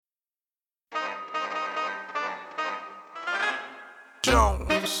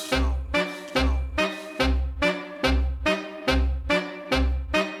Jonez.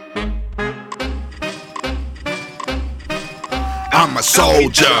 I'm a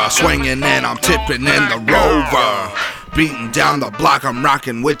soldier, swinging and I'm tipping in the Rover. Beating down the block, I'm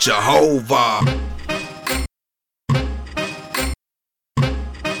rocking with Jehovah.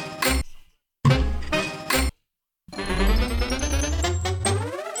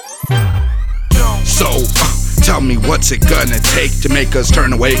 So, tell me what's it gonna take to make us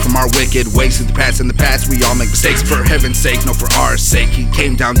turn away from our wicked ways. In the past we all make mistakes. For heaven's sake, no, for our sake. He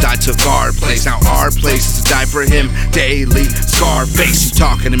came down, died, took our place. Now our place is to die for him daily. Scarface, you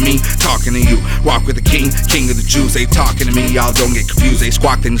talking to me, talking to you. Walk with the king, king of the Jews. They talking to me, y'all don't get confused. They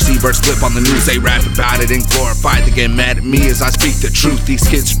squawk, then you see birds flip on the news. They rap about it and glorify. They get mad at me as I speak the truth. These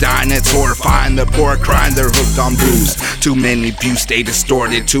kids are dying, it's horrifying. The poor are crying, they're hooked on booze. Too many views stay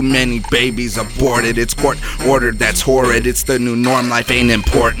distorted, too many babies aborted. It's court ordered, that's horrid. It's the new norm, life ain't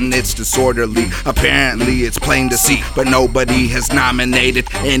important, it's disorderly. Apparently it's plain to see, but nobody has nominated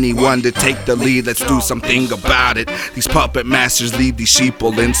anyone to take the lead. Let's do something about it. These puppet masters leave these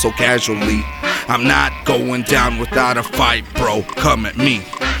sheeple in so casually. I'm not going down without a fight, bro. Come at me,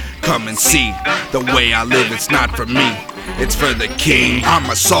 come and see. The way I live, it's not for me, it's for the king. I'm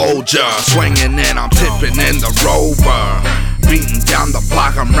a soldier, swinging and I'm tipping in the Rover. Beating down the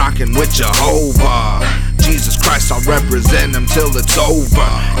block, I'm rocking with Jehovah. Jesus Christ, I'll represent him till it's over.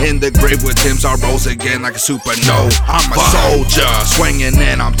 In the grave with hymns, I'll rose again like a supernova. I'm a soldier, swinging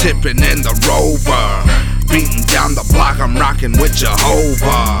and I'm tipping in the Rover. Beating down the block, I'm rocking with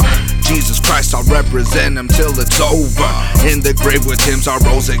Jehovah. Jesus Christ, I'll represent him till it's over. In the grave with hymns, I'll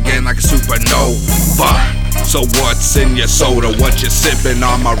rose again like a supernova. So what's in your soda? What you sippin'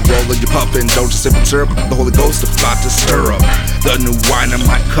 on my roller? You puffin', don't you sippin' syrup? The Holy Ghost about to stir up the new wine in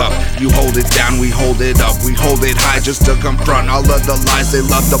my cup. You hold it down, we hold it up. We hold it high just to confront all of the lies. They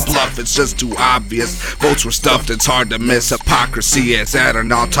love the bluff, it's just too obvious. Votes were stuffed, it's hard to miss. Hypocrisy is at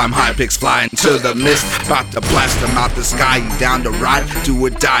an all-time high. Pigs flying to the mist, about to blast them out the sky. You down to ride, do or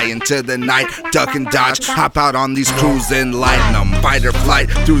die into the night. Duck and dodge, hop out on these crews and lighten them. Fight or flight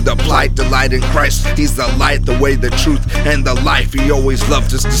through the plight, delight in Christ. He's the light, the way, the truth, and the life. He always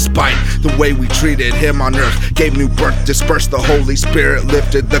loved us despite the way we treated him on earth. Gave new birth, dispersed the Holy Spirit,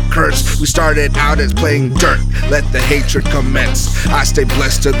 lifted the curse. We started out as playing dirt, let the hatred commence. I stay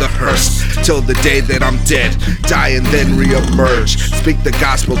blessed to the hearse, till the day that I'm dead, die and then re-emerge. Speak the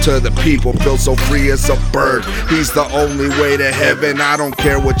gospel to the people, feel so free as a bird. He's the only way to heaven, I don't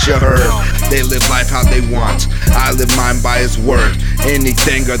care what you heard. They live life how they want, I live mine by his word.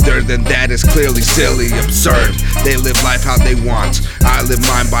 Anything other than that is clearly silly, absurd. They live life how they want, I live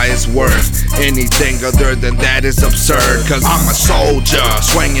mine by his word. Anything other than that is absurd. Cause I'm a soldier,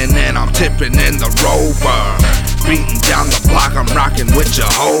 swinging and I'm tipping in the Rover. Beating down the block, I'm rocking with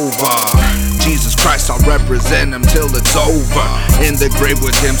Jehovah. Jesus Christ, I'll represent him till it's over. In the grave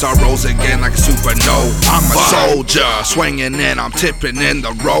with hymns, I'll rose again like a supernova. I'm a soldier, swinging and I'm tipping in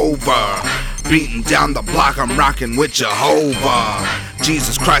the Rover. Beating down the block, I'm rocking with Jehovah.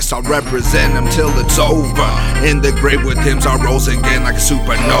 Jesus Christ, I'll represent him till it's over. In the grave with hymns, I'll rose again like a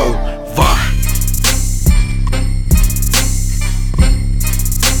supernova.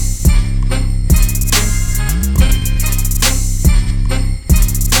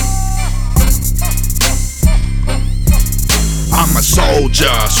 I'm a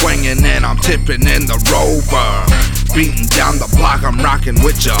soldier, swinging and I'm tipping in the Rover. Beating down the block, I'm rocking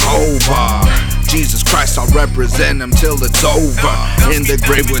with Jehovah. Jesus Christ, I'll represent him till it's over. In the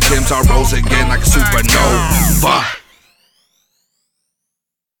grave with hymns, I'll rose again like a supernova.